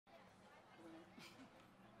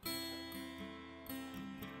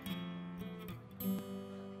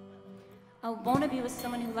I wanna be with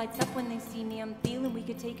someone who lights up when they see me. I'm feeling we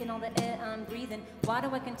could take in all the air I'm breathing. Why do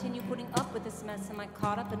I continue putting up with this mess? Am I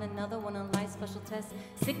caught up in another one of life's special tests?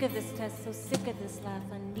 Sick of this test, so sick of this life.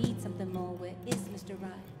 I need something more. Where is Mr.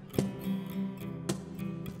 Right?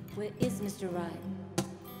 Where is Mr. Right?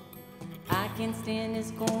 I can't stand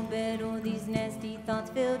this cold bed, all these nasty thoughts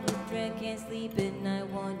filled with dread. Can't sleep at night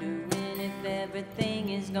wondering if everything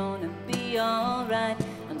is gonna be alright.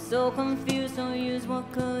 I'm so confused, so used, what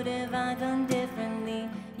could have I done differently?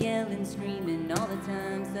 Yelling, screaming all the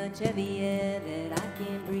time, such heavy air that I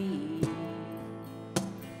can't breathe.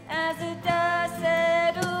 As the dust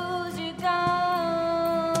settles, you're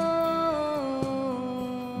gone.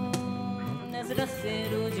 As the dust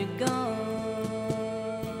settles, you're gone.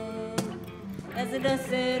 As the dust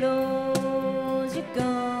settles, you're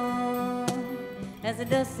gone. As the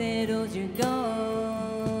dust settles, you're gone.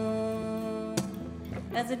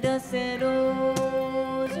 As the dust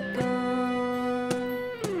settles, you're gone.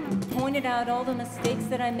 Pointed out all the mistakes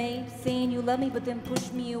that I made, saying you love me but then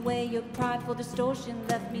pushed me away. Your prideful distortion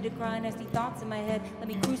left me to cry. Nasty thoughts in my head, let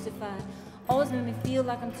me crucified. Always made me feel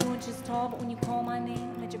like I'm 2 inches tall, but when you call my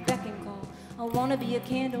name, I'm at your beck and call. I wanna be a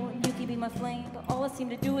candle and you can be my flame, but all I seem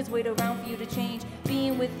to do is wait around for you to change.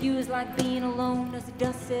 Being with you is like being alone. As the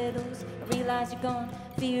dust settles, I realize you're gone.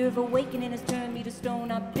 Fear of awakening has turned me to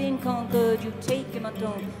stone. I've been conquered, you've taken my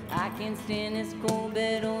throne. I can't stand this cold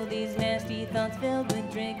bed, all these nasty thoughts filled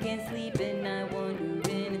with drink. Can't sleep at night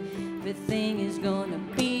wondering if everything is gonna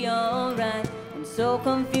be alright. I'm so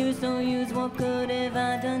confused, so used, what could have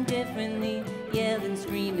I done differently? Yelling,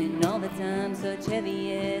 screaming all the time, such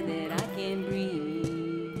heavy air that I can't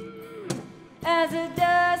breathe. As the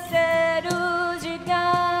dust settles, you're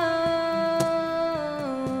gone.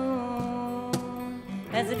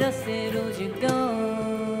 As the dust settles, you're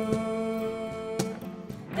gone.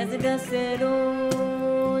 As the dust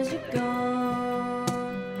settles, you're gone.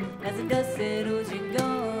 As the dust settles, you're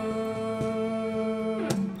gone.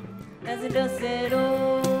 As the dust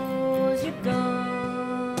settles, you're gone.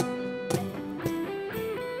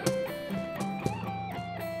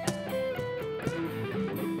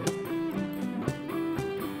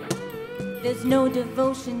 There's no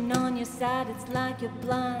devotion on your side, it's like you're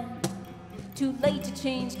blind. Too late to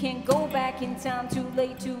change, can't go back in time. Too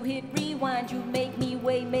late to hit rewind. You make me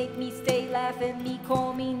wait, make me stay, laugh at me,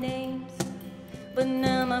 call me names. But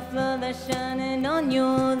now my floodlight's shining on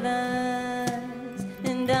your lies,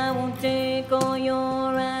 and I won't take all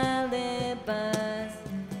your alibis.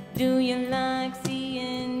 Do you like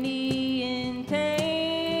seeing me in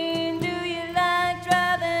pain? Do you like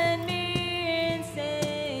driving me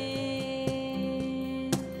insane?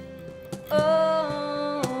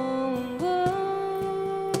 Oh,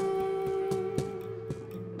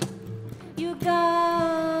 you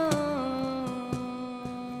gone,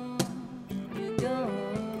 you gone.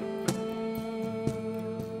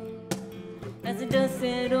 As the dust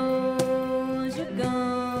settles, you're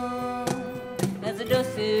gone. As the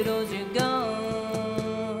dust settles, you're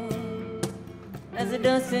gone. As the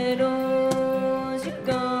dust settles, you're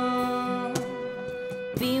gone.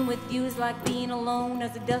 Being with you is like being alone.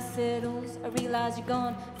 As the dust settles, I realize you're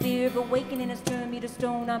gone. Fear of awakening has turned me to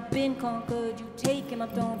stone. I've been conquered, you've taken my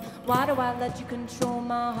throne. Why do I let you control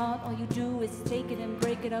my heart? All you do is take it and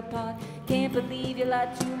break it apart. Can't believe you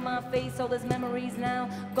lied to my face. All those memories now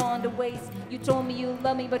gone to waste. You told me you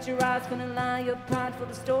love me, but your eyes couldn't lie. Your prideful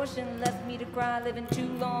distortion left me to cry. Living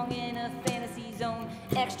too long in a fantasy zone.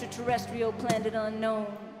 Extraterrestrial planet unknown.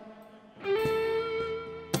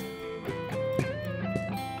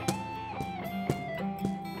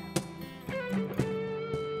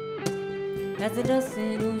 As the dust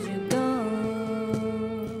settles, you're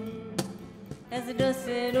gone. As the dust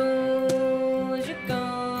settles, you're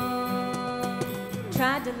gone.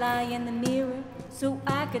 Tried to lie in the mirror so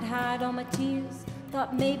I could hide all my tears.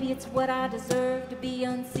 Thought maybe it's what I deserve, to be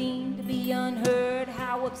unseen, to be unheard.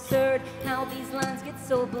 How absurd, how these lines get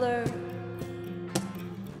so blurred.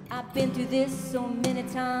 I've been through this so many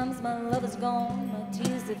times. My love is gone, my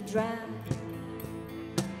tears have dried.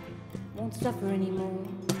 Won't suffer anymore.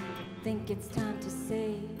 Think it's time to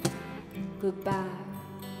say goodbye.